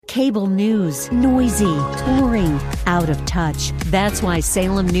Cable news, noisy, boring, out of touch. That's why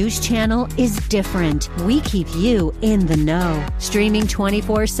Salem News Channel is different. We keep you in the know. Streaming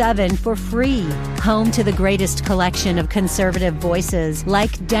 24/7 for free. Home to the greatest collection of conservative voices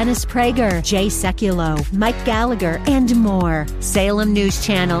like Dennis Prager, Jay Sekulow, Mike Gallagher, and more. Salem News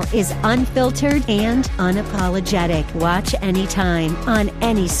Channel is unfiltered and unapologetic. Watch anytime, on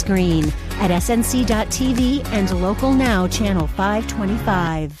any screen, at snc.tv and Local Now Channel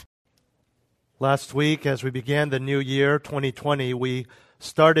 525. Last week, as we began the new year, 2020, we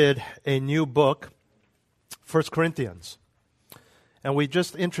started a new book, 1 Corinthians. And we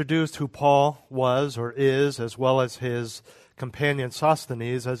just introduced who Paul was or is, as well as his companion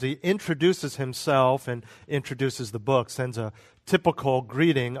Sosthenes, as he introduces himself and introduces the book, sends a typical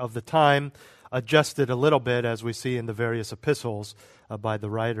greeting of the time, adjusted a little bit as we see in the various epistles by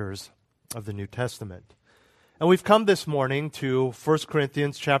the writers of the New Testament. And we've come this morning to 1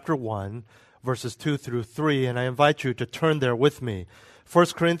 Corinthians chapter 1, verses 2 through 3, and I invite you to turn there with me.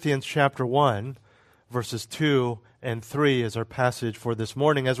 1 Corinthians chapter 1, verses 2 and 3 is our passage for this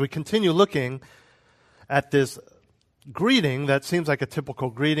morning as we continue looking at this greeting that seems like a typical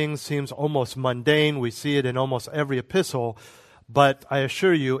greeting, seems almost mundane. We see it in almost every epistle, but I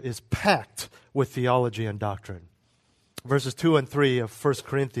assure you is packed with theology and doctrine. Verses 2 and 3 of 1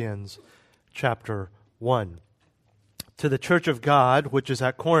 Corinthians chapter 1. To the church of God, which is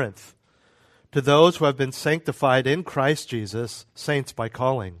at Corinth, to those who have been sanctified in Christ Jesus, saints by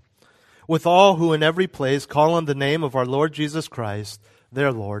calling, with all who in every place call on the name of our Lord Jesus Christ,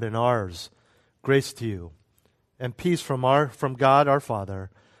 their Lord and ours. Grace to you, and peace from God our Father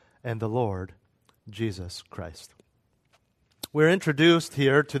and the Lord Jesus Christ. We're introduced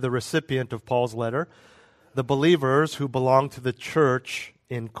here to the recipient of Paul's letter, the believers who belong to the church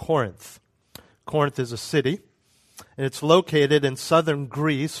in Corinth. Corinth is a city, and it's located in southern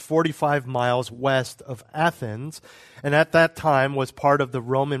Greece, 45 miles west of Athens, and at that time was part of the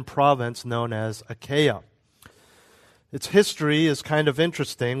Roman province known as Achaia. Its history is kind of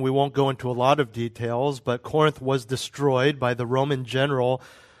interesting. We won't go into a lot of details, but Corinth was destroyed by the Roman general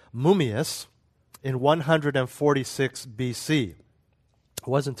Mummius in 146 BC. It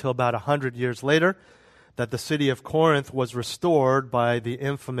wasn't until about 100 years later that the city of Corinth was restored by the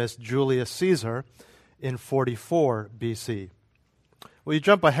infamous Julius Caesar in 44 BC. Well, you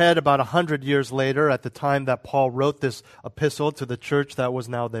jump ahead about 100 years later at the time that Paul wrote this epistle to the church that was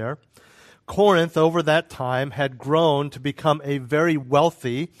now there. Corinth, over that time, had grown to become a very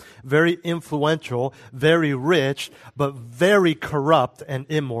wealthy, very influential, very rich, but very corrupt and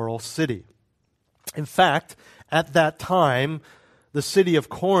immoral city. In fact, at that time, the city of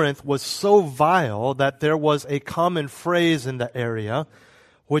Corinth was so vile that there was a common phrase in the area,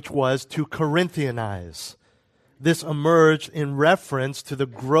 which was to Corinthianize. This emerged in reference to the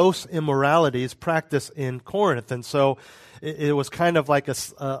gross immoralities practiced in Corinth. And so it was kind of like a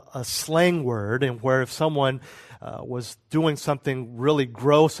slang word, and where if someone was doing something really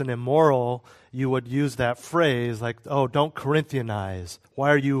gross and immoral, you would use that phrase like, oh, don't Corinthianize.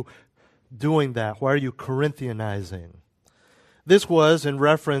 Why are you doing that? Why are you Corinthianizing? This was in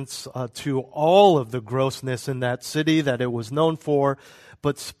reference to all of the grossness in that city that it was known for,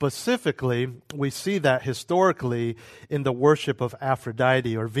 but specifically, we see that historically in the worship of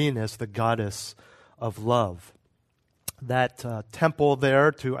Aphrodite or Venus, the goddess of love. That temple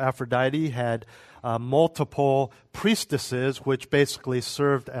there to Aphrodite had multiple priestesses, which basically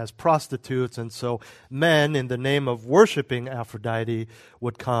served as prostitutes. And so men, in the name of worshiping Aphrodite,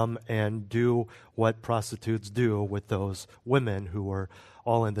 would come and do what prostitutes do with those women who were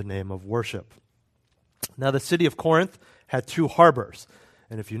all in the name of worship. Now, the city of Corinth had two harbors.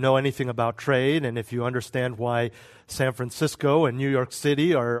 And if you know anything about trade, and if you understand why San Francisco and New York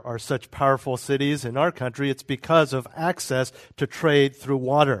City are such powerful cities in our country, it's because of access to trade through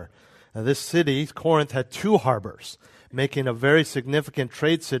water. Now, this city, Corinth, had two harbors, making a very significant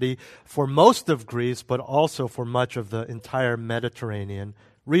trade city for most of Greece, but also for much of the entire Mediterranean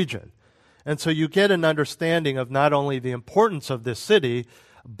region. And so you get an understanding of not only the importance of this city,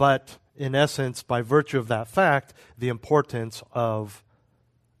 but in essence, by virtue of that fact, the importance of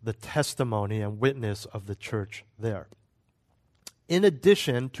the testimony and witness of the church there. In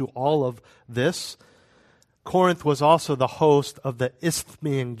addition to all of this, Corinth was also the host of the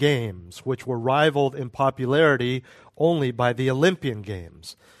Isthmian Games, which were rivaled in popularity only by the Olympian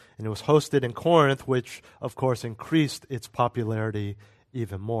Games. And it was hosted in Corinth, which, of course, increased its popularity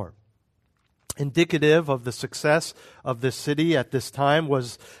even more. Indicative of the success of this city at this time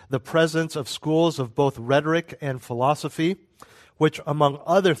was the presence of schools of both rhetoric and philosophy, which, among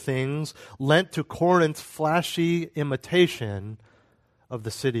other things, lent to Corinth's flashy imitation of the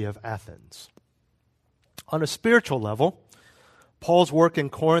city of Athens. On a spiritual level, Paul's work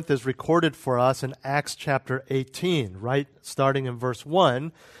in Corinth is recorded for us in Acts chapter 18, right starting in verse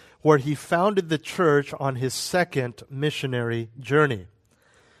 1, where he founded the church on his second missionary journey.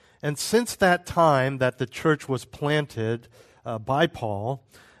 And since that time that the church was planted by Paul,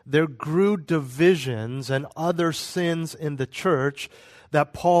 there grew divisions and other sins in the church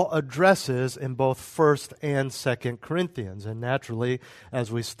that Paul addresses in both 1st and 2nd Corinthians. And naturally,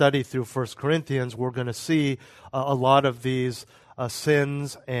 as we study through 1 Corinthians, we're going to see a lot of these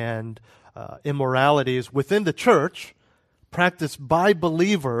sins and immoralities within the church practiced by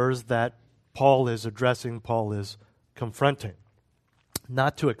believers that Paul is addressing, Paul is confronting.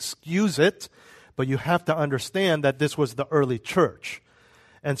 Not to excuse it, but you have to understand that this was the early church.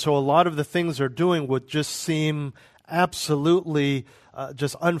 And so a lot of the things they're doing would just seem absolutely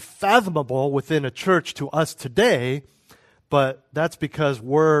just unfathomable within a church to us today, but that's because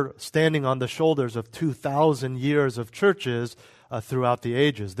we're standing on the shoulders of 2,000 years of churches throughout the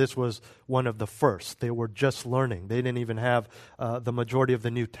ages. This was one of the first. They were just learning. They didn't even have the majority of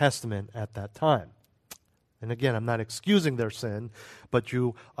the New Testament at that time. And again, I'm not excusing their sin, but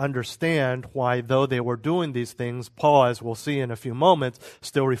you understand why, though they were doing these things, Paul, as we'll see in a few moments,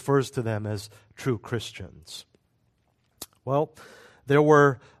 still refers to them as true Christians. Well, there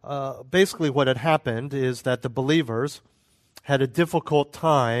were, basically what had happened is that the believers had a difficult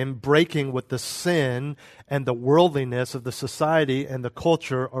time breaking with the sin and the worldliness of the society and the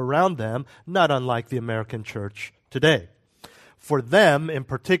culture around them, not unlike the American church today. For them, in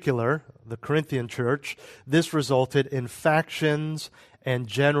particular, the Corinthian church, this resulted in factions and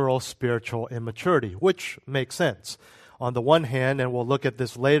general spiritual immaturity, which makes sense. On the one hand, and we'll look at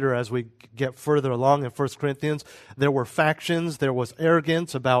this later as we get further along in 1 Corinthians, there were factions, there was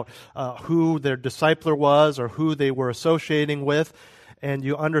arrogance about who their discipler was or who they were associating with, and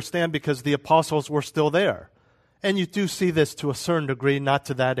you understand because the apostles were still there. And you do see this to a certain degree, not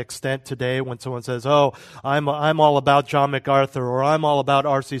to that extent today when someone says, oh, I'm all about John MacArthur, or I'm all about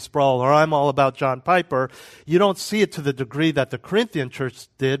R.C. Sproul, or I'm all about John Piper. You don't see it to the degree that the Corinthian church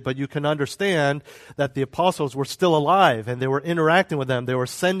did, but you can understand that the apostles were still alive and they were interacting with them. They were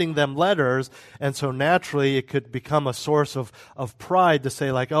sending them letters, and so naturally it could become a source of pride to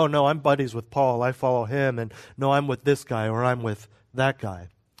say like, oh, no, I'm buddies with Paul, I follow him, and no, I'm with this guy, or I'm with that guy.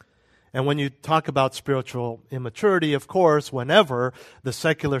 And when you talk about spiritual immaturity, of course, whenever the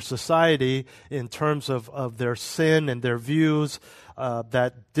secular society, in terms of their sin and their views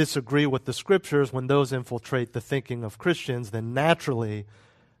that disagree with the Scriptures, when those infiltrate the thinking of Christians, then naturally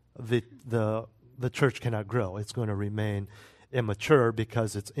the church cannot grow. It's going to remain immature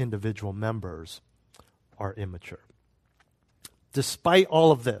because its individual members are immature. Despite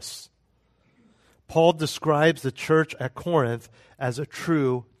all of this, Paul describes the church at Corinth as a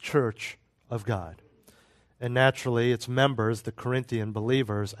true church of God. And naturally, its members, the Corinthian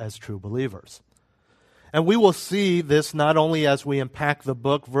believers, as true believers. And we will see this not only as we unpack the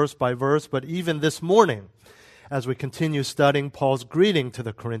book verse by verse, but even this morning as we continue studying Paul's greeting to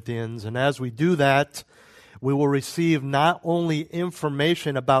the Corinthians. And as we do that, we will receive not only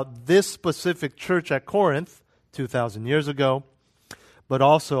information about this specific church at Corinth 2,000 years ago, but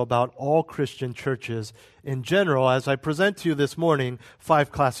also about all Christian churches in general, as I present to you this morning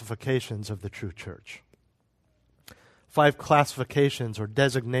 5 classifications of the true church. 5 classifications or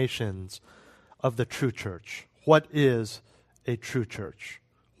designations of the true church. What is a true church?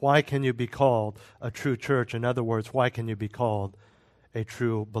 Why can you be called a true church? In other words, why can you be called a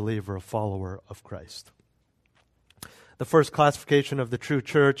true believer, a follower of Christ? The first classification of the true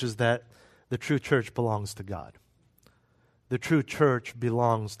church is that the true church belongs to God. The true church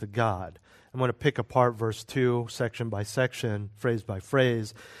belongs to God. I'm going to pick apart verse 2, section by section, phrase by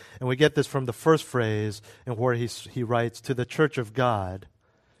phrase. And we get this from the first phrase, and where he writes, to the church of God,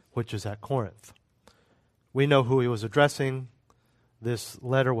 which is at Corinth. We know who he was addressing. This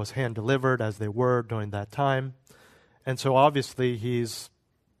letter was hand-delivered, as they were during that time. And so obviously he's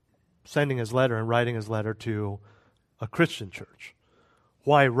sending his letter and writing his letter to a Christian church.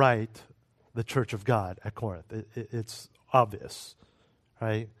 Why write the church of God at Corinth? It's obvious,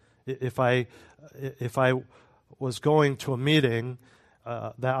 right? If I was going to a meeting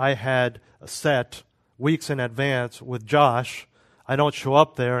that I had set weeks in advance with Josh, I don't show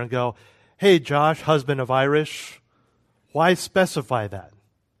up there and go, hey, Josh, husband of Irish, why specify that?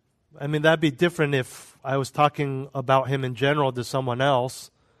 I mean, that'd be different if I was talking about him in general to someone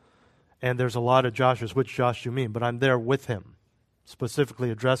else, and there's a lot of Joshes. Which Josh you mean? But I'm there with him, specifically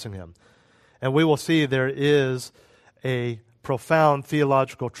addressing him. And we will see there is a profound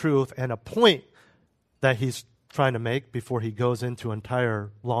theological truth and a point that he's trying to make before he goes into an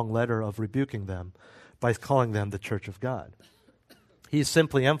entire long letter of rebuking them by calling them the church of God. He's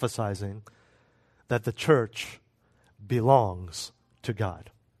simply emphasizing that the church belongs to God.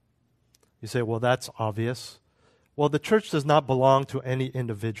 You say, well, that's obvious. Well, the church does not belong to any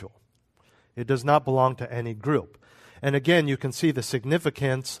individual. It does not belong to any group. And again, you can see the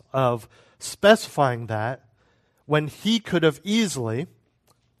significance of specifying that when he could have easily,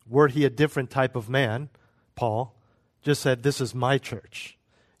 were he a different type of man, Paul, just said, this is my church.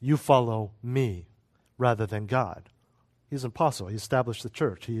 You follow me rather than God. He's an apostle. He established the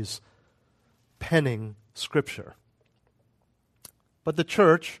church. He's penning Scripture. But the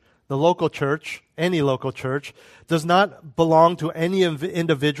church, the local church, any local church, does not belong to any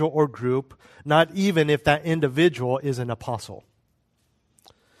individual or group, not even if that individual is an apostle.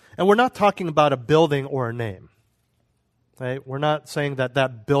 And we're not talking about a building or a name. Right? We're not saying that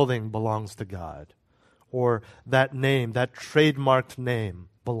that building belongs to God or that name, that trademarked name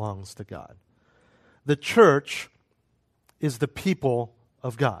belongs to God. The church is the people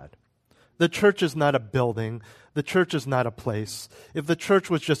of God. The church is not a building. The church is not a place. If the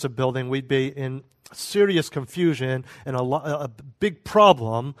church was just a building, we'd be in serious confusion and a big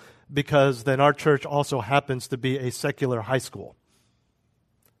problem, because then our church also happens to be a secular high school.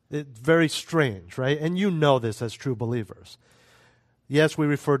 It's very strange, right? And you know this as true believers. Yes, we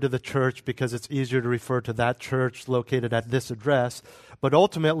refer to the church because it's easier to refer to that church located at this address. But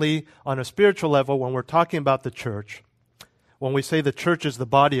ultimately, on a spiritual level, when we're talking about the church, when we say the church is the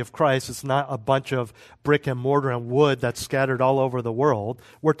body of Christ, it's not a bunch of brick and mortar and wood that's scattered all over the world.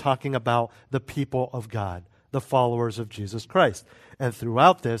 We're talking about the people of God, the followers of Jesus Christ. And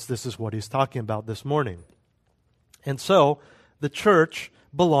throughout this is what he's talking about this morning. And so, the church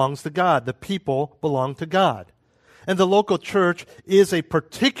belongs to God. The people belong to God. And the local church is a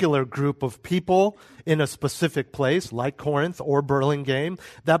particular group of people in a specific place, like Corinth or Burlingame,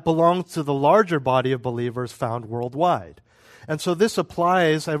 that belongs to the larger body of believers found worldwide. And so this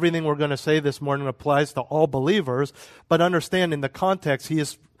applies, everything we're going to say this morning applies to all believers, but understand in the context, he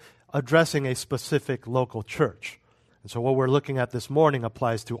is addressing a specific local church. And so what we're looking at this morning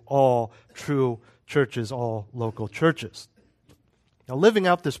applies to all true churches, all local churches. Now, living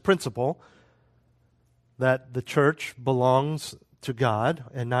out this principle that the church belongs to God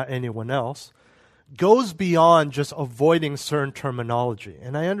and not anyone else goes beyond just avoiding certain terminology.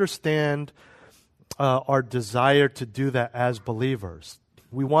 And I understand our desire to do that as believers.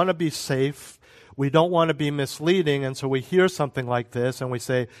 We want to be safe. We don't want to be misleading, and so we hear something like this and we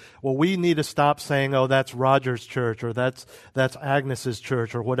say, well, we need to stop saying, oh, that's Roger's church or that's Agnes's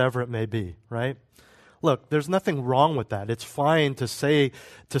church or whatever it may be, right? Look, there's nothing wrong with that. It's fine to say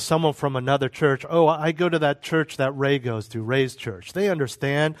to someone from another church, oh, I go to that church that Ray goes to, Ray's church. They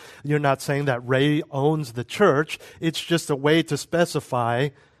understand you're not saying that Ray owns the church. It's just a way to specify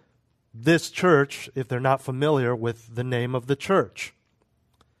this church if they're not familiar with the name of the church.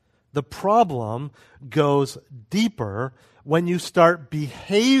 The problem goes deeper when you start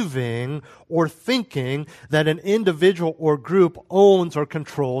behaving or thinking that an individual or group owns or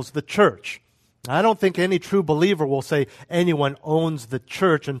controls the church. I don't think any true believer will say anyone owns the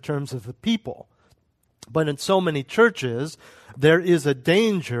church in terms of the people. But in so many churches, there is a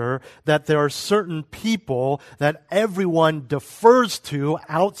danger that there are certain people that everyone defers to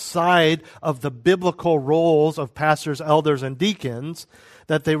outside of the biblical roles of pastors, elders, and deacons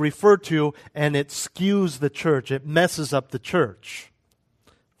that they refer to, and it skews the church. It messes up the church.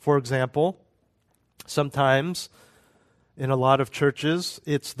 For example, sometimes in a lot of churches,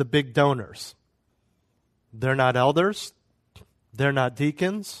 it's the big donors. They're not elders. They're not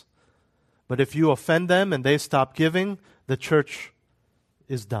deacons. But if you offend them and they stop giving, the church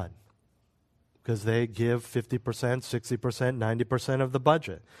is done. Because they give 50%, 60%, 90% of the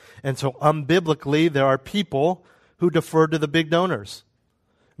budget. And so unbiblically, there are people who defer to the big donors.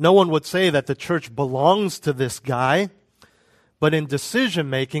 No one would say that the church belongs to this guy. But in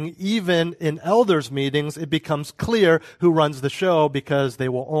decision-making, even in elders' meetings, it becomes clear who runs the show because they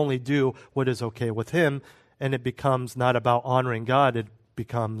will only do what is okay with him. And it becomes not about honoring God, it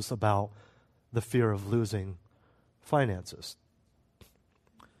becomes about the fear of losing finances.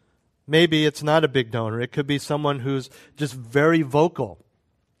 Maybe it's not a big donor. It could be someone who's just very vocal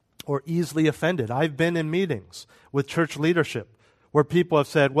or easily offended. I've been in meetings with church leadership where people have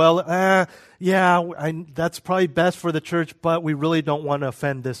said, well, that's probably best for the church, but we really don't want to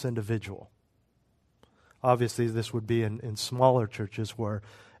offend this individual. Obviously, this would be in smaller churches where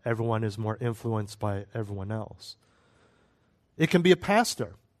everyone is more influenced by everyone else. It can be a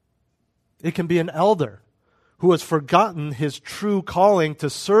pastor. It can be an elder who has forgotten his true calling to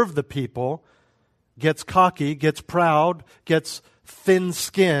serve the people gets cocky, gets proud, gets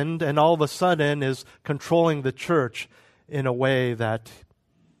thin-skinned, and all of a sudden is controlling the church in a way that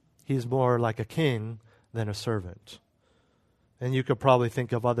he's more like a king than a servant. And you could probably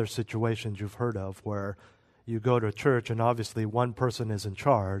think of other situations you've heard of where you go to a church and obviously one person is in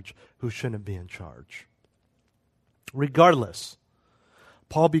charge who shouldn't be in charge. Regardless,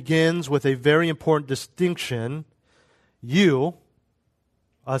 Paul begins with a very important distinction. You,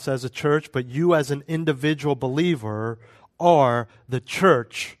 us as a church, but you as an individual believer are the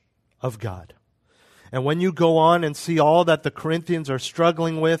church of God. And when you go on and see all that the Corinthians are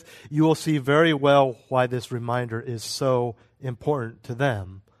struggling with, you will see very well why this reminder is so important to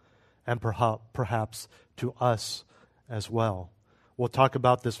them and perhaps to us as well. We'll talk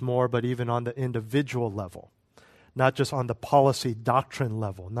about this more, but even on the individual level. Not just on the policy doctrine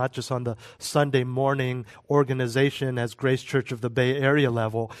level, not just on the Sunday morning organization as Grace Church of the Bay Area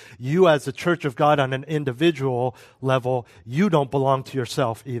level. You as the church of God on an individual level, you don't belong to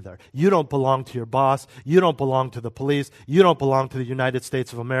yourself either. You don't belong to your boss. You don't belong to the police. You don't belong to the United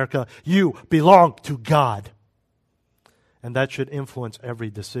States of America. You belong to God. And that should influence every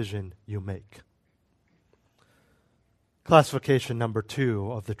decision you make. Classification number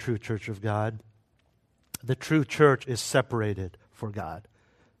 2 of the true church of God. The true church is separated for God.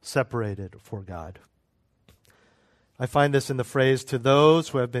 Separated for God. I find this in the phrase, to those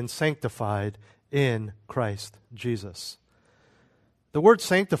who have been sanctified in Christ Jesus. The word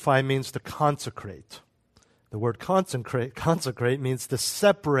sanctify means to consecrate. The word consecrate means to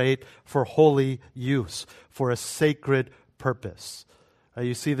separate for holy use, for a sacred purpose.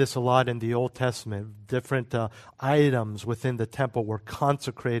 You see this a lot in the Old Testament. Different items within the temple were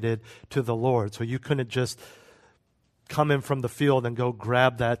consecrated to the Lord. So you couldn't just come in from the field and go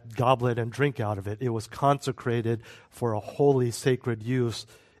grab that goblet and drink out of it. It was consecrated for a holy, sacred use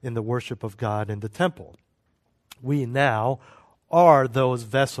in the worship of God in the temple. We now are those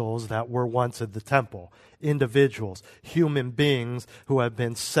vessels that were once in the temple. Individuals, human beings who have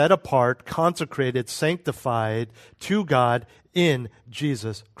been set apart, consecrated, sanctified to God in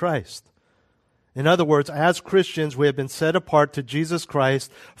Jesus Christ. In other words, as Christians, we have been set apart to Jesus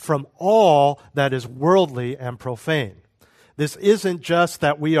Christ from all that is worldly and profane. This isn't just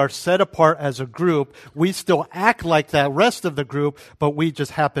that we are set apart as a group. We still act like that rest of the group, but we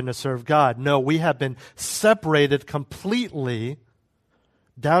just happen to serve God. No, we have been separated completely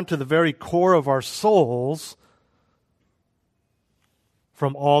down to the very core of our souls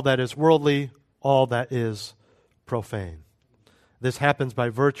from all that is worldly, all that is profane. This happens by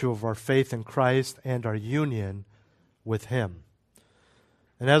virtue of our faith in Christ and our union with Him.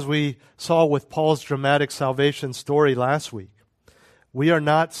 And as we saw with Paul's dramatic salvation story last week, we are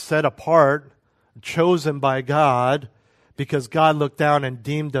not set apart, chosen by God, because God looked down and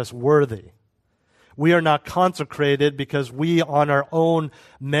deemed us worthy. We are not consecrated because we, on our own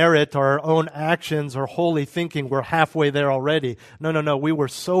merit or our own actions or holy thinking, we're halfway there already. No. We were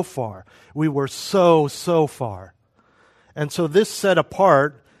so far. We were so far. And so this set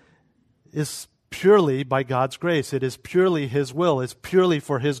apart is purely by God's grace. It is purely His will. It's purely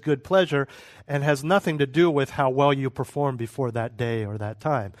for His good pleasure and has nothing to do with how well you perform before that day or that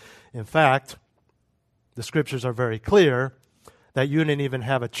time. In fact, the Scriptures are very clear that you didn't even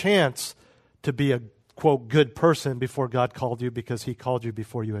have a chance to be a, quote, good person before God called you, because He called you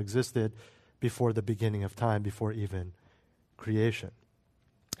before you existed, before the beginning of time, before even creation.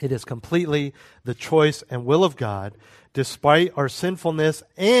 It is completely the choice and will of God, despite our sinfulness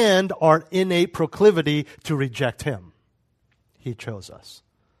and our innate proclivity to reject Him. He chose us.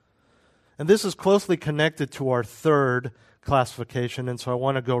 And this is closely connected to our third classification, and so I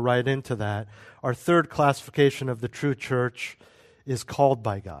want to go right into that. Our third classification of the true church is called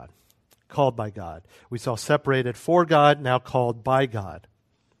by God. Called by God. We saw separated for God, now called by God.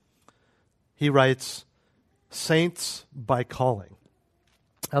 He writes, saints by calling.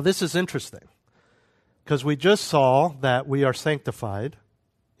 Now this is interesting, because we just saw that we are sanctified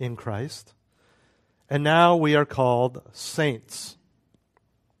in Christ, and now we are called saints.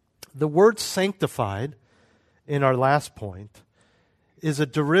 The word sanctified, in our last point, is a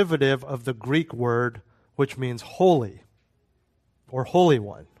derivative of the Greek word which means holy, or holy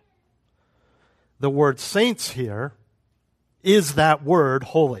one. The word saints here is that word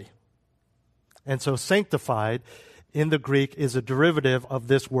holy. And so sanctified in the Greek is a derivative of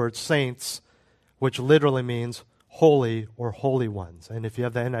this word saints, which literally means holy or holy ones. And if you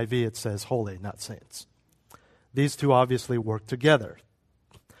have the NIV, it says holy, not saints. These two obviously work together.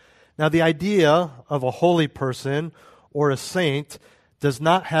 Now, the idea of a holy person or a saint does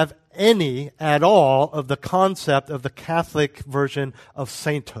not have any at all of the concept of the Catholic version of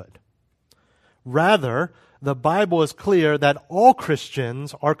sainthood. Rather, the Bible is clear that all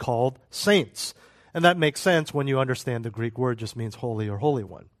Christians are called saints. And that makes sense when you understand the Greek word just means holy or holy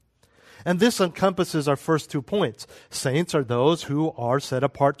one. And this encompasses our first 2 points. Saints are those who are set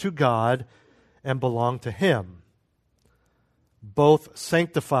apart to God and belong to Him. Both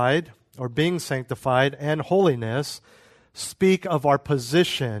sanctified or being sanctified and holiness speak of our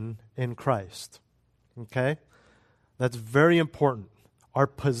position in Christ. Okay? That's very important. Our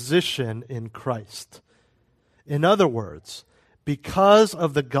position in Christ. In other words, because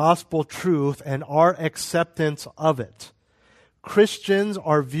of the gospel truth and our acceptance of it, Christians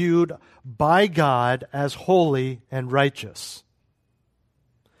are viewed by God as holy and righteous.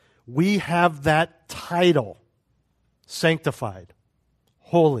 We have that title, sanctified,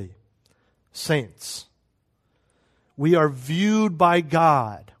 holy, saints. We are viewed by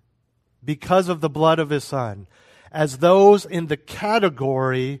God because of the blood of His Son as those in the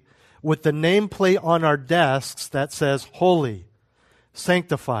category with the nameplate on our desks that says holy,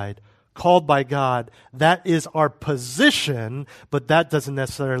 sanctified, called by God. That is our position, but that doesn't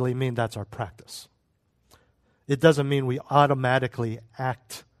necessarily mean that's our practice. It doesn't mean we automatically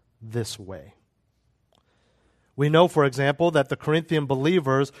act this way. We know, for example, that the Corinthian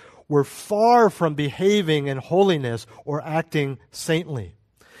believers were far from behaving in holiness or acting saintly.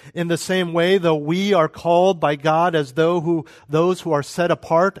 In the same way, though we are called by God as those who are set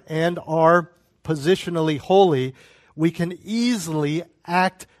apart and are positionally holy, we can easily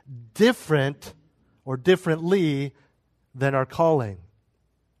act different or differently than our calling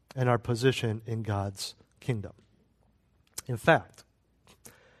and our position in God's kingdom. In fact,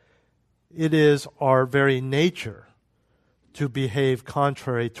 it is our very nature to behave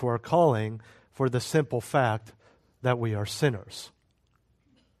contrary to our calling for the simple fact that we are sinners.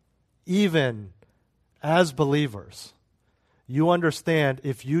 Even as believers, you understand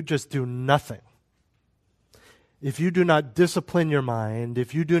if you just do nothing, if you do not discipline your mind,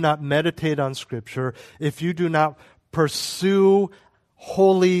 if you do not meditate on Scripture, if you do not pursue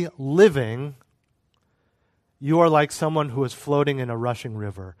holy living, you are like someone who is floating in a rushing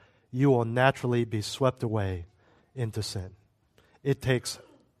river. You will naturally be swept away into sin. It takes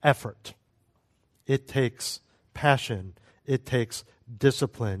effort. It takes passion. It takes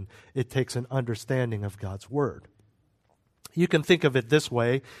discipline. It takes an understanding of God's Word. You can think of it this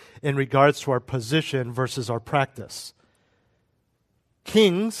way in regards to our position versus our practice.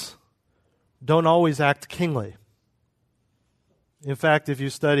 Kings don't always act kingly. In fact, if you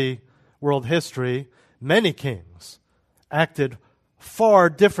study world history, many kings acted far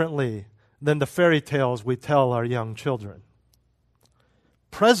differently than the fairy tales we tell our young children.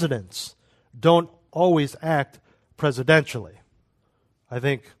 Presidents don't always act presidentially. I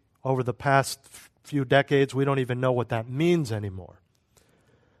think over the past few decades, we don't even know what that means anymore.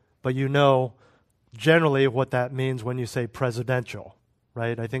 But you know generally what that means when you say presidential,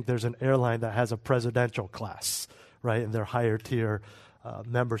 right? I think there's an airline that has a presidential class, right, in their higher tier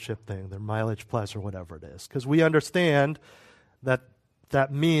membership thing, their Mileage Plus or whatever it is. Because we understand that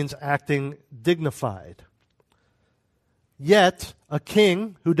that means acting dignified. Yet, a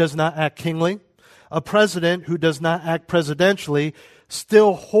king who does not act kingly, a president who does not act presidentially,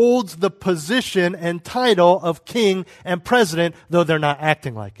 still holds the position and title of king and president, though they're not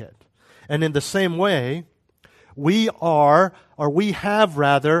acting like it. And in the same way, we have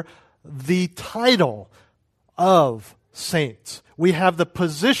the title of saints. We have the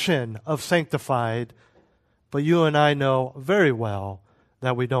position of sanctified, but you and I know very well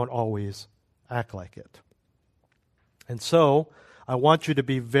that we don't always act like it. And so, I want you to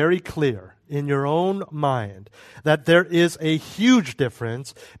be very clear in your own mind that there is a huge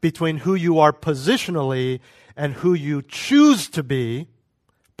difference between who you are positionally and who you choose to be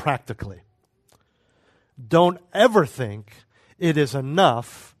practically. Don't ever think it is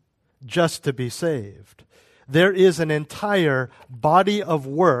enough just to be saved. There is an entire body of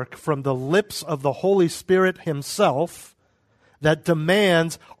work from the lips of the Holy Spirit Himself that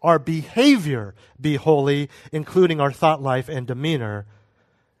demands our behavior be holy, including our thought life and demeanor,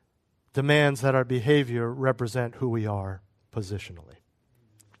 demands that our behavior represent who we are positionally.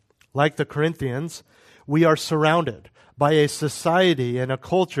 Like the Corinthians, we are surrounded by a society and a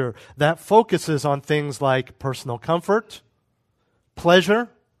culture that focuses on things like personal comfort, pleasure,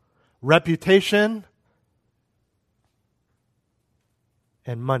 reputation,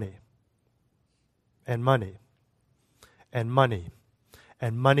 and money. And money. And money.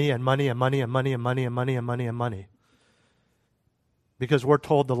 And money and money and money and money and money and money and money and money. Because we're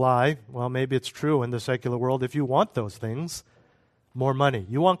told the lie, well, maybe it's true in the secular world, if you want those things, more money.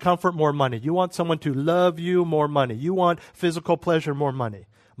 You want comfort, more money. You want someone to love you, more money. You want physical pleasure, more money.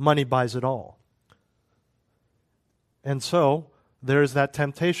 Money buys it all. And so, there's that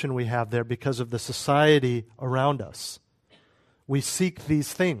temptation we have there because of the society around us. We seek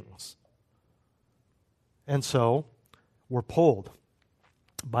these things. And so, we're pulled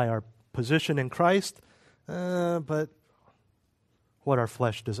by our position in Christ, but what our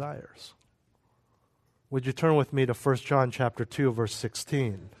flesh desires. Would you turn with me to 1 John chapter 2, verse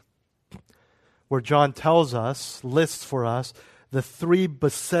 16, where John tells us, lists for us, the three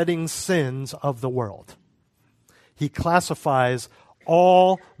besetting sins of the world. He classifies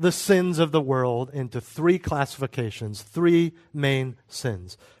all the sins of the world into three classifications, three main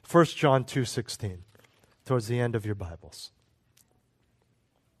sins. 1 John 2:16, towards the end of your Bibles.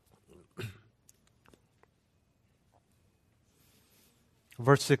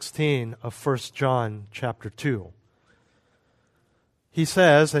 Verse 16 of 1 John chapter 2. He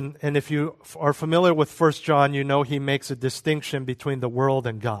says, and if you are familiar with 1 John, you know he makes a distinction between the world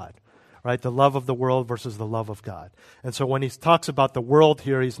and God. Right? The love of the world versus the love of God. And so when he talks about the world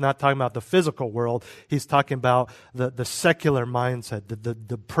here, he's not talking about the physical world. He's talking about the secular mindset, the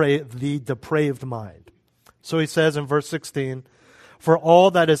depraved mind. So he says in verse 16, for all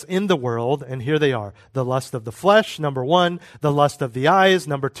that is in the world, and here they are, the lust of the flesh, number 1, the lust of the eyes,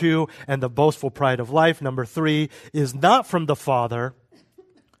 number 2, and the boastful pride of life, number 3, is not from the Father,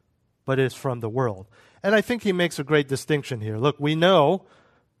 but is from the world. And I think he makes a great distinction here. Look, we know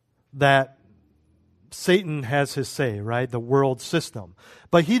that Satan has his say, right? The world system.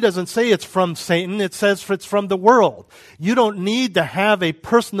 But he doesn't say it's from Satan. It says it's from the world. You don't need to have a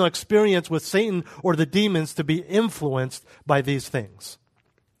personal experience with Satan or the demons to be influenced by these things.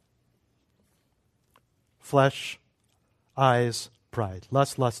 Flesh, eyes, pride.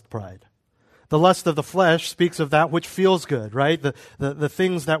 Lust, pride. The lust of the flesh speaks of that which feels good, right? The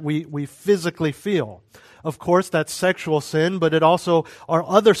things that we physically feel. Of course, that's sexual sin, but it also are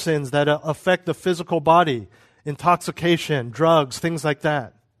other sins that affect the physical body. Intoxication, drugs, things like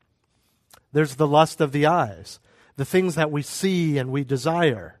that. There's the lust of the eyes. The things that we see and we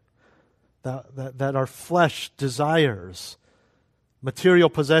desire. That our flesh desires. Material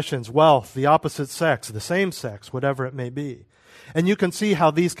possessions, wealth, the opposite sex, the same sex, whatever it may be. And you can see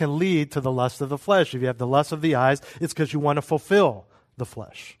how these can lead to the lust of the flesh. If you have the lust of the eyes, it's because you want to fulfill the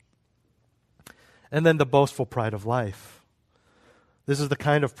flesh. And then the boastful pride of life. This is the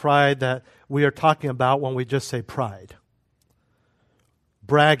kind of pride that we are talking about when we just say pride.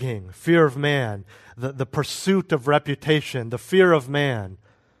 Bragging, fear of man, the pursuit of reputation, the fear of man,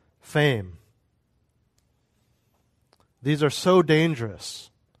 fame. These are so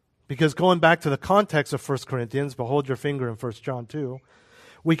dangerous because going back to the context of 1 Corinthians, behold your finger in 1 John 2,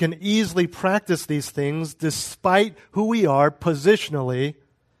 we can easily practice these things despite who we are positionally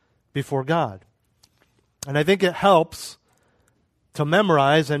before God. And I think it helps to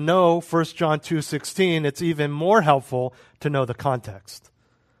memorize and know 1 John 2:16. It's even more helpful to know the context.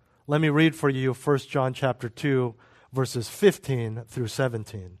 Let me read for you 1 John chapter 2, verses 15 through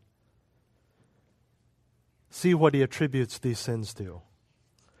 17. See what he attributes these sins to.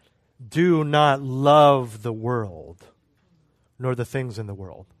 Do not love the world, nor the things in the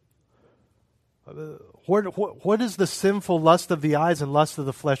world. Where does the sinful lust of the eyes and lust of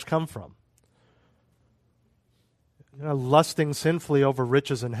the flesh come from? You're not lusting sinfully over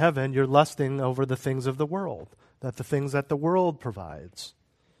riches in heaven. You're lusting over the things of the world, the things that the world provides.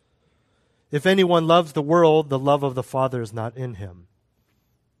 If anyone loves the world, the love of the Father is not in him.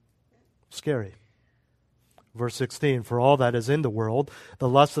 Scary. Verse 16, for all that is in the world, the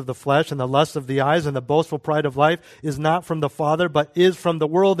lust of the flesh and the lust of the eyes and the boastful pride of life is not from the Father, but is from the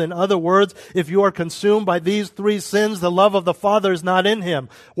world. In other words, if you are consumed by these three sins, the love of the Father is not in him.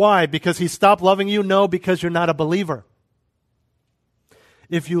 Why? Because he stopped loving you? No, because you're not a believer.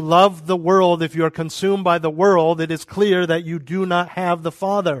 If you love the world, if you are consumed by the world, it is clear that you do not have the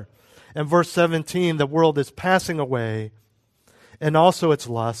Father. And verse 17, the world is passing away, and also its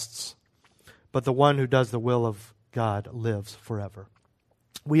lusts, but the one who does the will of God lives forever.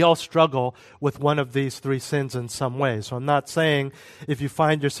 We all struggle with one of these three sins in some way. So I'm not saying if you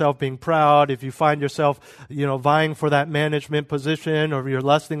find yourself being proud, if you find yourself, vying for that management position, or you're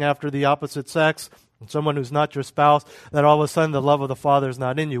lusting after the opposite sex, someone who's not your spouse, that all of a sudden the love of the Father is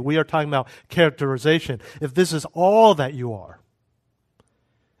not in you. We are talking about characterization. If this is all that you are,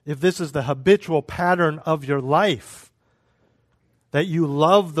 if this is the habitual pattern of your life, that you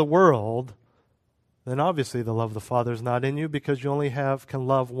love the world, then obviously the love of the Father is not in you because you only can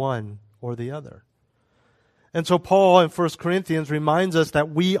love one or the other. And so Paul in 1 Corinthians reminds us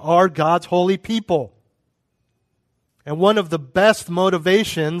that we are God's holy people. And one of the best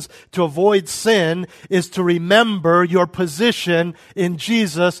motivations to avoid sin is to remember your position in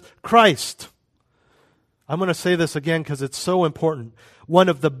Jesus Christ. I'm going to say this again because it's so important. One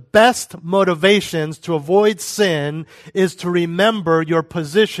of the best motivations to avoid sin is to remember your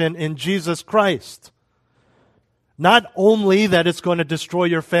position in Jesus Christ. Not only that it's going to destroy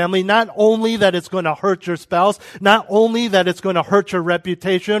your family, not only that it's going to hurt your spouse, not only that it's going to hurt your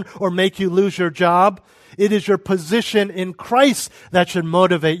reputation or make you lose your job, it is your position in Christ that should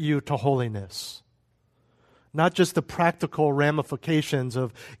motivate you to holiness. Not just the practical ramifications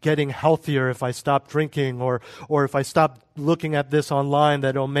of getting healthier if I stop drinking or if I stop looking at this online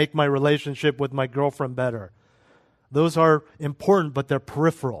that will make my relationship with my girlfriend better. Those are important, but they're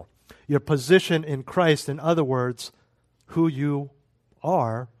peripheral. Your position in Christ, in other words, who you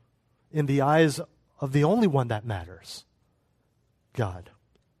are in the eyes of the only one that matters, God.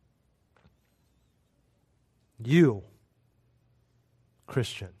 You,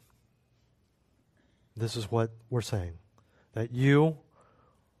 Christian, this is what we're saying, that you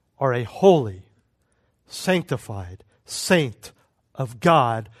are a holy, sanctified saint of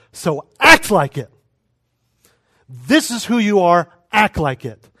God, so act like it. This is who you are, act like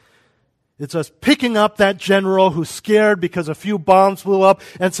it. It's us picking up that general who's scared because a few bombs blew up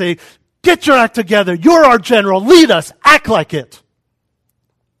and say, get your act together. You're our general. Lead us. Act like it.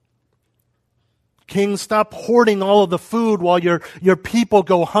 King, stop hoarding all of the food while your people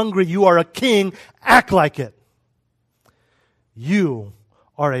go hungry. You are a king. Act like it. You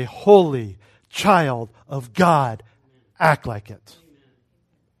are a holy child of God. Act like it.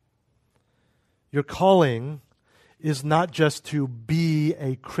 Your calling is not just to be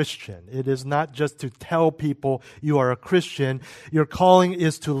a Christian. It is not just to tell people you are a Christian. Your calling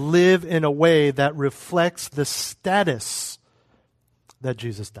is to live in a way that reflects the status that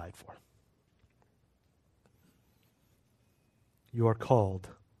Jesus died for. You are called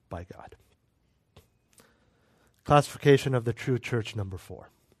by God. Classification of the true church, number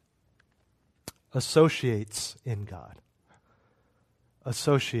 4. Associates in God.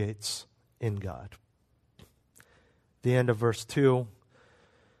 Associates in God. The end of verse 2,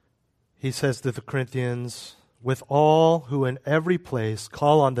 he says to the Corinthians, with all who in every place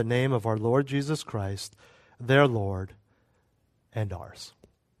call on the name of our Lord Jesus Christ, their Lord and ours.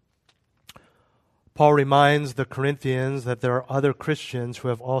 Paul reminds the Corinthians that there are other Christians who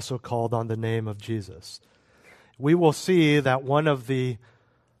have also called on the name of Jesus. We will see that one of the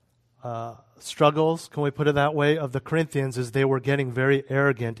struggles, can we put it that way, of the Corinthians is they were getting very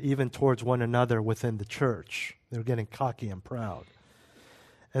arrogant even towards one another within the church. They were getting cocky and proud.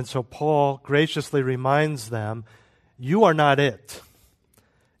 And so Paul graciously reminds them, you are not it.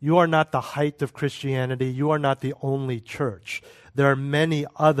 You are not the height of Christianity. You are not the only church. There are many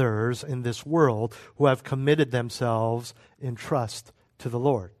others in this world who have committed themselves in trust to the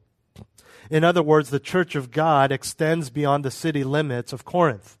Lord. In other words, the church of God extends beyond the city limits of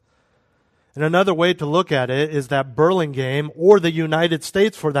Corinth. And another way to look at it is that Burlingame, or the United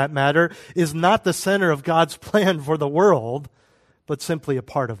States for that matter, is not the center of God's plan for the world, but simply a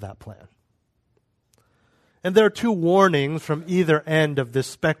part of that plan. And there are 2 warnings from either end of this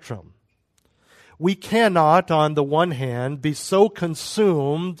spectrum. We cannot, on the one hand, be so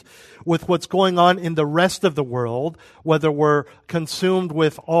consumed with what's going on in the rest of the world, whether we're consumed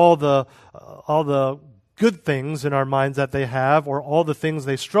with all the good things in our minds that they have or all the things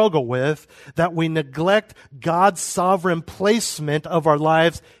they struggle with, that we neglect God's sovereign placement of our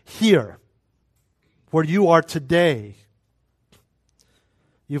lives here, where you are today.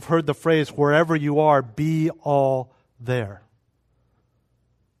 You've heard the phrase, wherever you are, be all there.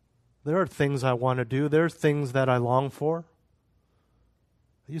 There are things I want to do. There are things that I long for.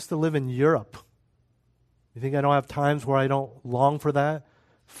 I used to live in Europe. You think I don't have times where I don't long for that?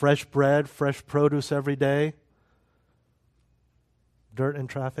 Fresh bread, fresh produce every day. Dirt and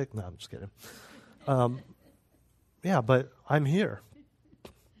traffic? No, I'm just kidding. Yeah, but I'm here.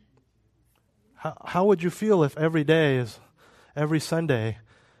 How would you feel if every day is, every Sunday,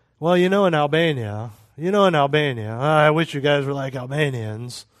 well, in Albania, I wish you guys were like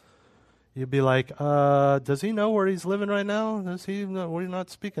Albanians. You'd be like, does he know where he's living right now? Does he know? We're not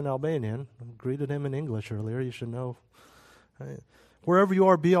speaking Albanian. I greeted him in English earlier. You should know. Right? Wherever you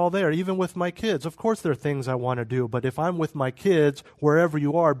are, be all there. Even with my kids. Of course there are things I want to do, but if I'm with my kids, wherever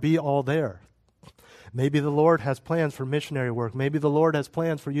you are, be all there. Maybe the Lord has plans for missionary work. Maybe the Lord has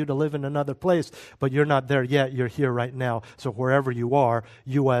plans for you to live in another place, but you're not there yet. You're here right now. So wherever you are,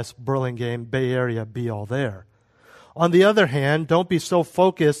 U.S., Burlingame, Bay Area, be all there. On the other hand, don't be so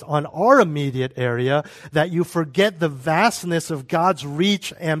focused on our immediate area that you forget the vastness of God's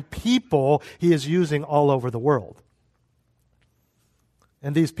reach and people He is using all over the world.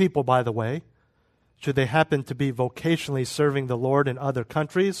 And these people, by the way, should they happen to be vocationally serving the Lord in other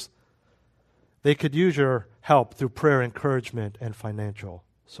countries, They could use your help through prayer, encouragement, and financial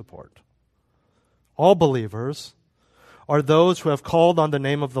support. All believers are those who have called on the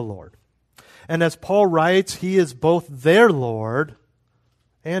name of the Lord. And as Paul writes, he is both their Lord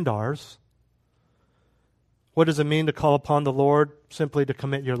and ours. What does it mean to call upon the Lord? Simply to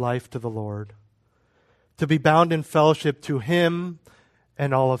commit your life to the Lord, to be bound in fellowship to Him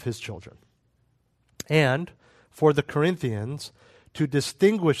and all of His children. And for the Corinthians, to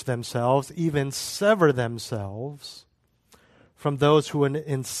distinguish themselves, even sever themselves from those who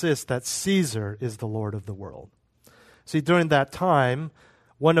insist that Caesar is the Lord of the world. See, during that time,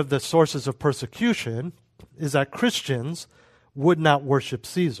 one of the sources of persecution is that Christians would not worship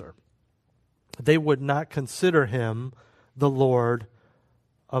Caesar. They would not consider him the Lord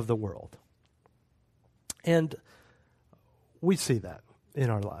of the world. And we see that in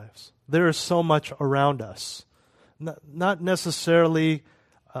our lives. There is so much around us. Not necessarily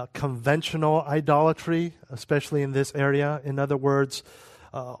conventional idolatry, especially in this area. In other words,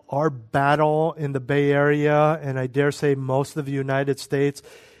 our battle in the Bay Area, and I dare say most of the United States,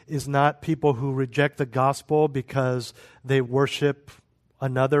 is not people who reject the gospel because they worship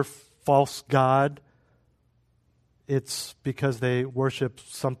another false god. It's because they worship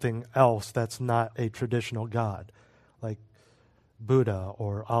something else that's not a traditional god, like Buddha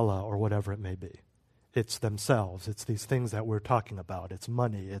or Allah or whatever it may be. It's themselves. It's these things that we're talking about. It's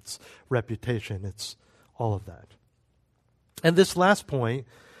money. It's reputation. It's all of that. And this last point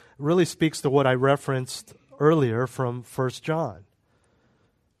really speaks to what I referenced earlier from 1 John.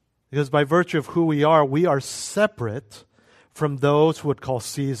 Because by virtue of who we are separate from those who would call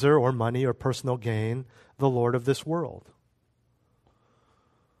Caesar or money or personal gain the Lord of this world.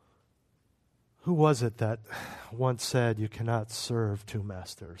 Who was it that once said you cannot serve two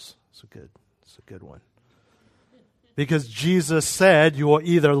masters? It's a good one. Because Jesus said you will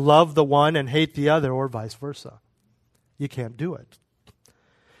either love the one and hate the other or vice versa. You can't do it.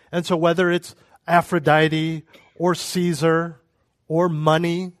 And so whether it's Aphrodite or Caesar or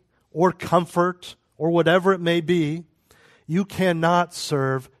money or comfort or whatever it may be, you cannot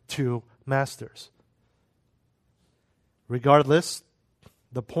serve two masters. Regardless,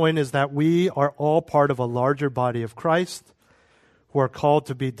 the point is that we are all part of a larger body of Christ who are called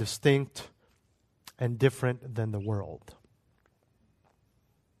to be distinct and different than the world.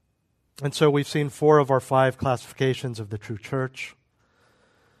 And so we've seen 4 of our 5 classifications of the true church.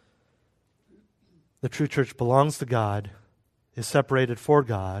 The true church belongs to God, is separated for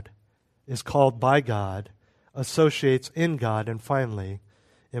God, is called by God, associates in God, and finally,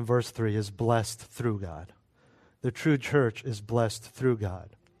 in verse 3, is blessed through God. The true church is blessed through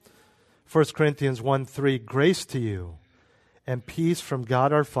God. 1 Corinthians 1:3, grace to you and peace from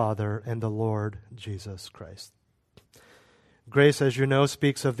God our Father and the Lord Jesus Christ. Grace, as you know,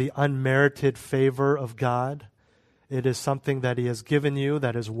 speaks of the unmerited favor of God. It is something that He has given you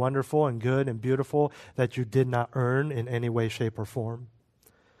that is wonderful and good and beautiful that you did not earn in any way, shape, or form.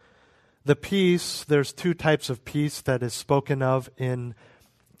 The peace, there's 2 types of peace that is spoken of in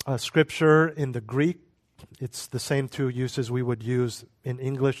Scripture. In the Greek, it's the same 2 uses we would use in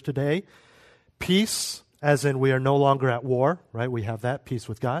English today. Peace, as in we are no longer at war, right? We have that, peace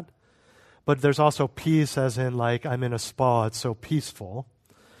with God. But there's also peace as in like I'm in a spa, it's so peaceful.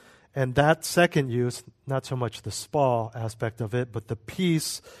 And that second use, not so much the spa aspect of it, but the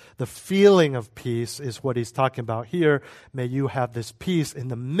peace, the feeling of peace is what he's talking about here. May you have this peace in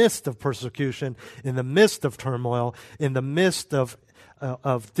the midst of persecution, in the midst of turmoil, in the midst of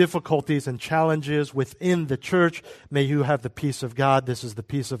difficulties and challenges within the church. May you have the peace of God. This is the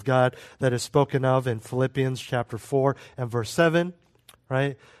peace of God that is spoken of in Philippians chapter 4 and verse 7,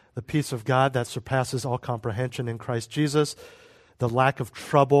 right? The peace of God that surpasses all comprehension in Christ Jesus. The lack of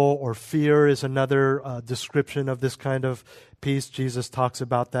trouble or fear is another description of this kind of peace. Jesus talks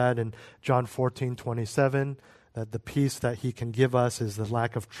about that in John 14:27, that the peace that He can give us is the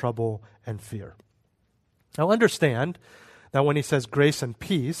lack of trouble and fear. Now understand that when He says grace and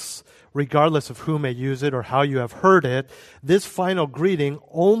peace, regardless of who may use it or how you have heard it, this final greeting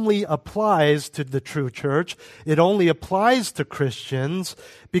only applies to the true church. It only applies to Christians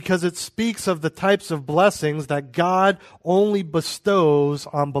because it speaks of the types of blessings that God only bestows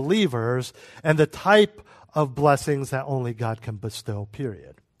on believers and the type of blessings that only God can bestow,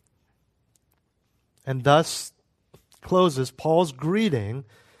 period. And thus closes Paul's greeting,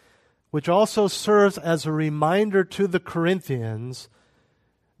 which also serves as a reminder to the Corinthians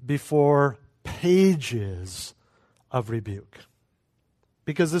before pages of rebuke.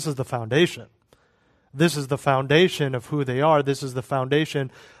 Because this is the foundation. This is the foundation of who they are. This is the foundation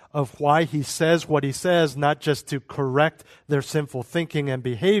of why he says what he says, not just to correct their sinful thinking and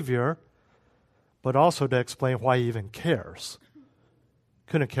behavior, but also to explain why he even cares.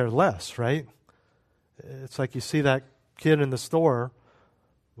 Couldn't care less, right? It's like you see that kid in the store,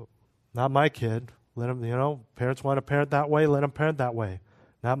 not my kid. Let them, parents want to parent that way, let them parent that way.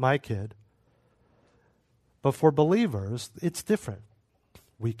 Not my kid. But for believers, it's different.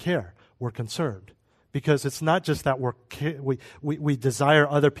 We care. We're concerned. Because it's not just that we desire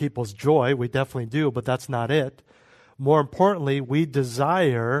other people's joy. We definitely do, but that's not it. More importantly, we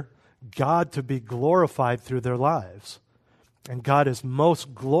desire God to be glorified through their lives. And God is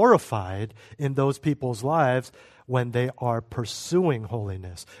most glorified in those people's lives when they are pursuing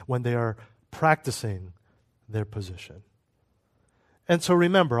holiness, when they are practicing their position. And so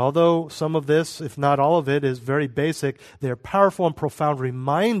remember, although some of this, if not all of it, is very basic, they are powerful and profound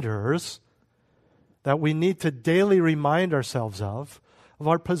reminders that we need to daily remind ourselves of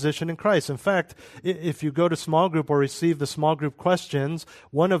our position in Christ. In fact, if you go to small group or receive the small group questions,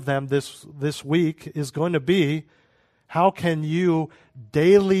 one of them this week is going to be, how can you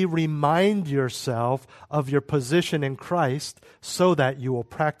daily remind yourself of your position in Christ so that you will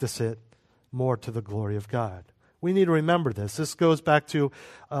practice it more to the glory of God? We need to remember this. This goes back to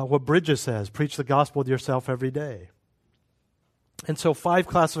what Bridges says, preach the gospel to yourself every day. And so 5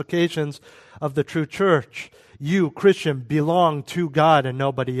 classifications of the true church. You, Christian, belong to God and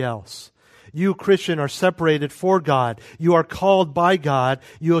nobody else. You, Christian, are separated for God. You are called by God.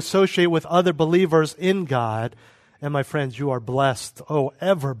 You associate with other believers in God. And my friends, you are blessed. Oh,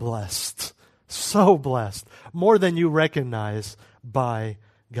 ever blessed. So blessed. More than you recognize by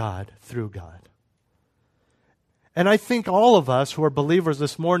God, through God. And I think all of us who are believers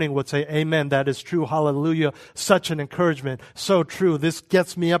this morning would say, amen, that is true, hallelujah, such an encouragement, so true. This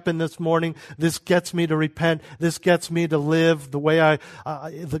gets me up in this morning. This gets me to repent. This gets me to live the way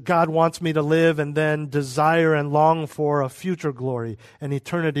God wants me to live, and then desire and long for a future glory and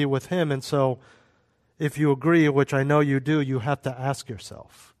eternity with Him. And so, if you agree, which I know you do, you have to ask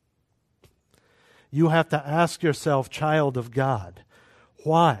yourself. You have to ask yourself, child of God,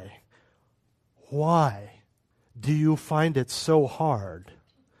 why do you find it so hard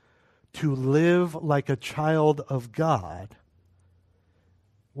to live like a child of God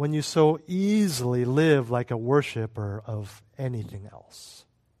when you so easily live like a worshiper of anything else?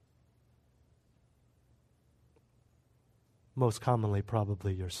 Most commonly,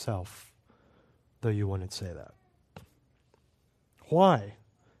 probably yourself, though you wouldn't say that. Why?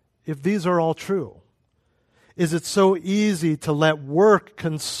 If these are all true, is it so easy to let work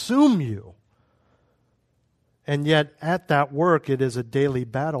consume you? And yet, at that work, it is a daily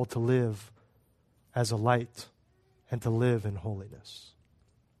battle to live as a light and to live in holiness.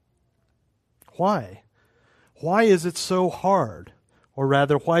 Why? Why is it so hard? Or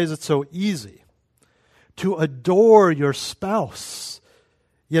rather, why is it so easy to adore your spouse,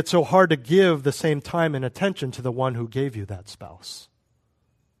 yet so hard to give the same time and attention to the one who gave you that spouse?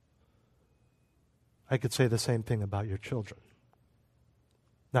 I could say the same thing about your children.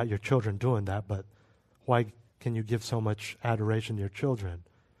 Not your children doing that, but why can you give so much adoration to your children,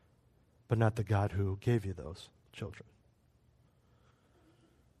 but not the God who gave you those children?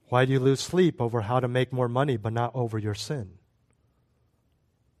 Why do you lose sleep over how to make more money, but not over your sin?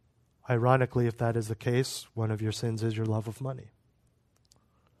 Ironically, if that is the case, one of your sins is your love of money.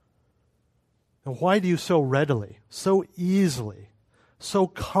 And why do you so readily, so easily, so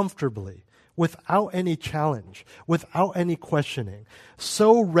comfortably, without any challenge, without any questioning,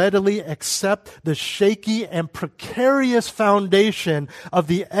 so readily accept the shaky and precarious foundation of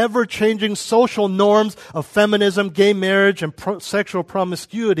the ever-changing social norms of feminism, gay marriage, and sexual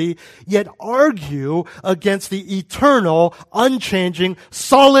promiscuity, yet argue against the eternal, unchanging,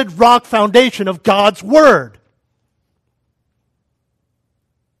 solid rock foundation of God's Word?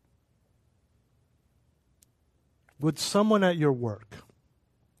 Would someone at your work,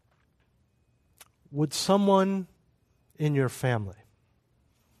 would someone in your family,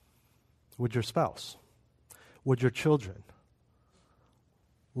 would your spouse, would your children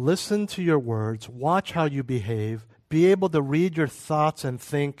listen to your words, watch how you behave, be able to read your thoughts and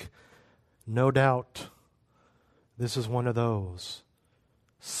think, no doubt, this is one of those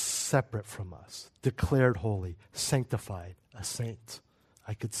separate from us, declared holy, sanctified, a saint.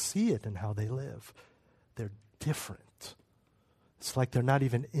 I could see it in how they live. They're different. It's like they're not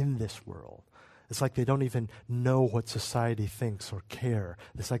even in this world. It's like they don't even know what society thinks or care.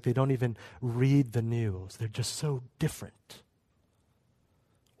 It's like they don't even read the news. They're just so different.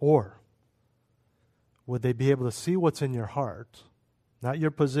 Or would they be able to see what's in your heart, not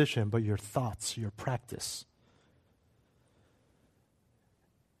your position, but your thoughts, your practice?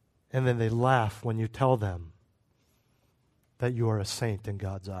 And then they laugh when you tell them that you are a saint in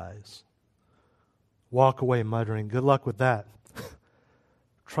God's eyes. walk away muttering, good luck with that.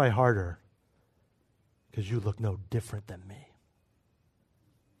 Try harder, because you look no different than me.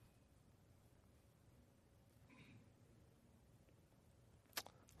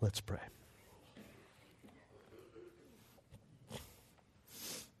 Let's pray.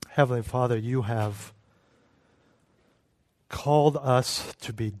 Heavenly Father, you have called us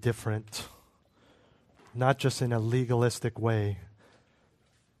to be different, not just in a legalistic way,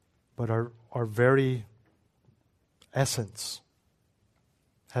 but our very essence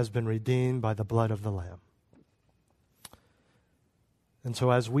has been redeemed by the blood of the Lamb. And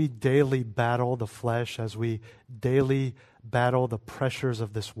so as we daily battle the flesh, as we daily battle the pressures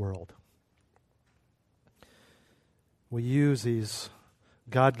of this world, we use these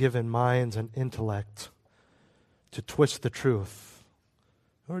God-given minds and intellect to twist the truth.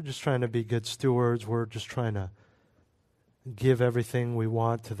 We're just trying to be good stewards. We're just trying to give everything we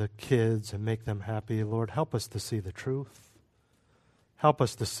want to the kids and make them happy. Lord, help us to see the truth. Help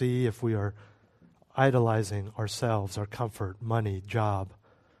us to see if we are idolizing ourselves, our comfort, money, job,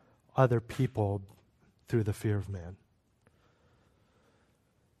 other people through the fear of man.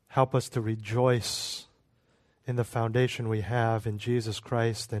 Help us to rejoice in the foundation we have in Jesus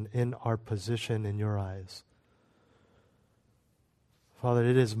Christ and in our position in your eyes. Father,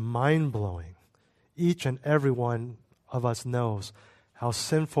 it is mind-blowing. Each and every one of us knows how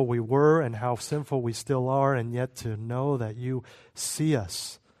sinful we were and how sinful we still are, and yet to know that you see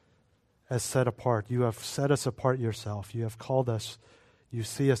us as set apart. You have set us apart yourself. You have called us. You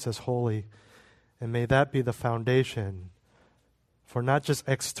see us as holy. And may that be the foundation for not just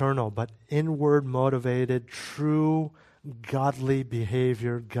external, but inward motivated, true, godly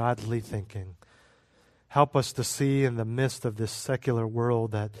behavior, godly thinking. Help us to see in the midst of this secular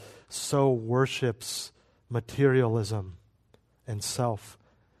world that so worships materialism and self,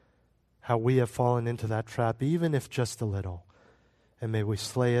 how we have fallen into that trap, even if just a little. And may we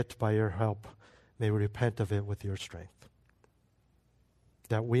slay it by your help. May we repent of it with your strength.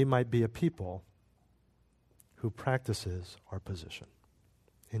 That we might be a people who practices our position.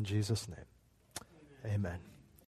 In Jesus' name, amen.